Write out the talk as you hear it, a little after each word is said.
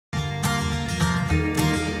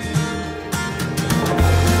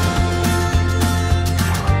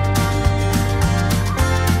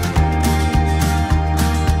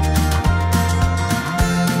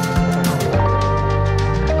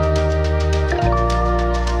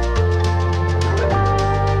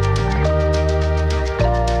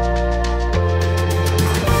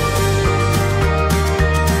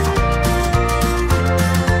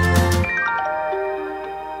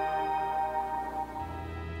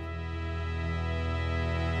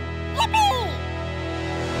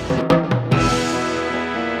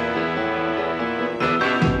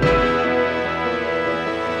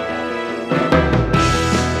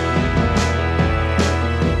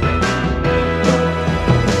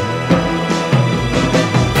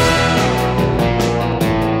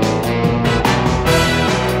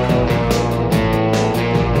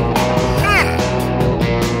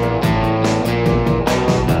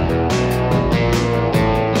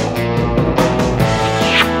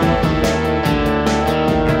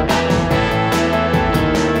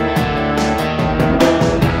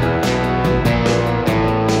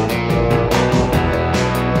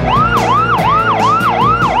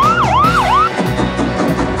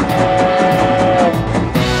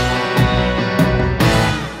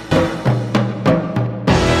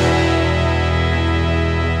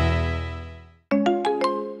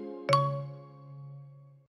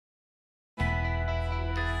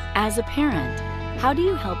As a parent, how do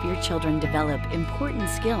you help your children develop important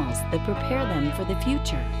skills that prepare them for the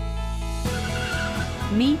future?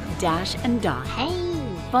 Meet Dash and Dot.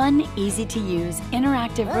 Fun, easy-to-use,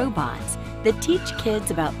 interactive robots that teach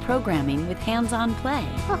kids about programming with hands-on play.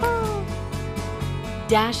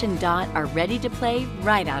 Dash and Dot are ready to play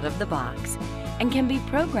right out of the box and can be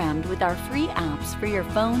programmed with our free apps for your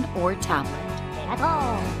phone or tablet.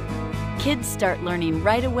 Kids start learning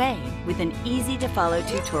right away with an easy-to-follow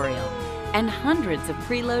tutorial and hundreds of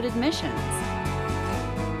preloaded missions.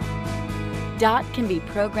 Dot can be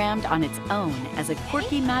programmed on its own as a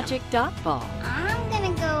quirky magic dot ball. I'm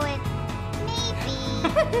gonna go with maybe.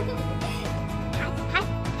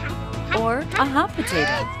 Or a hot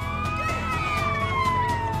potato.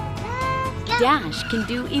 Dash can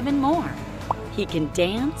do even more. He can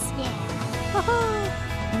dance,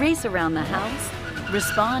 race around the house,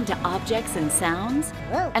 respond to objects and sounds,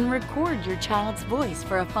 and record your child's voice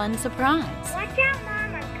for a fun surprise. Watch out,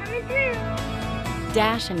 Mom, I'm coming through.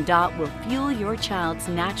 Dash and Dot will fuel your child's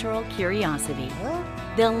natural curiosity.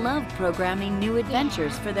 They'll love programming new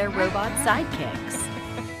adventures for their robot sidekicks.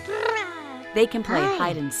 They can play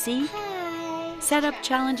hide and seek, set up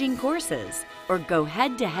challenging courses, or go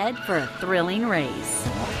head-to-head for a thrilling race.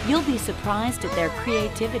 You'll be surprised at their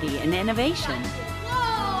creativity and innovation.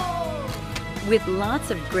 With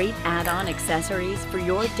lots of great add-on accessories for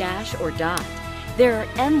your Dash or Dot, there are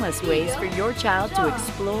endless ways for your child to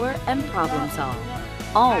explore and problem solve,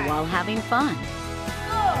 all while having fun.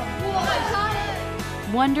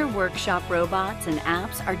 Wonder Workshop robots and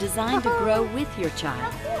apps are designed to grow with your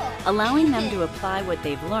child, allowing them to apply what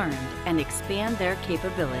they've learned and expand their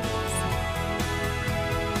capabilities.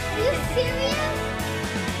 Are you serious?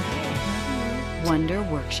 Wonder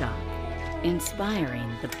Workshop,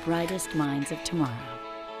 inspiring the brightest minds of tomorrow.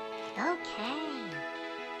 Okay.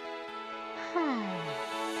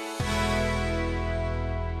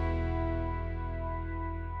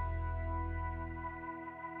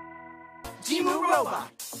 Jimu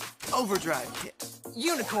Robot, Overdrive Kit,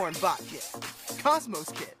 Unicorn Bot Kit, Cosmos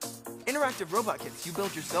Kit. Interactive robot kits you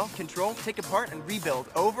build yourself, control, take apart, and rebuild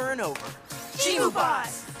over and over. Jimu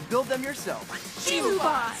Bots! Build them yourself. Jimu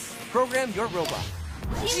Bots! Program your robot.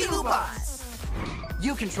 Jimu Bots!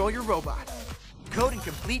 You control your robot. Code and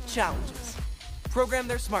complete challenges. Program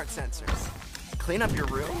their smart sensors. Clean up your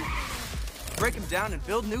room. Break them down and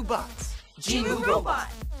build new bots. Jimu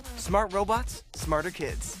Robot! Smart robots, smarter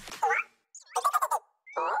kids.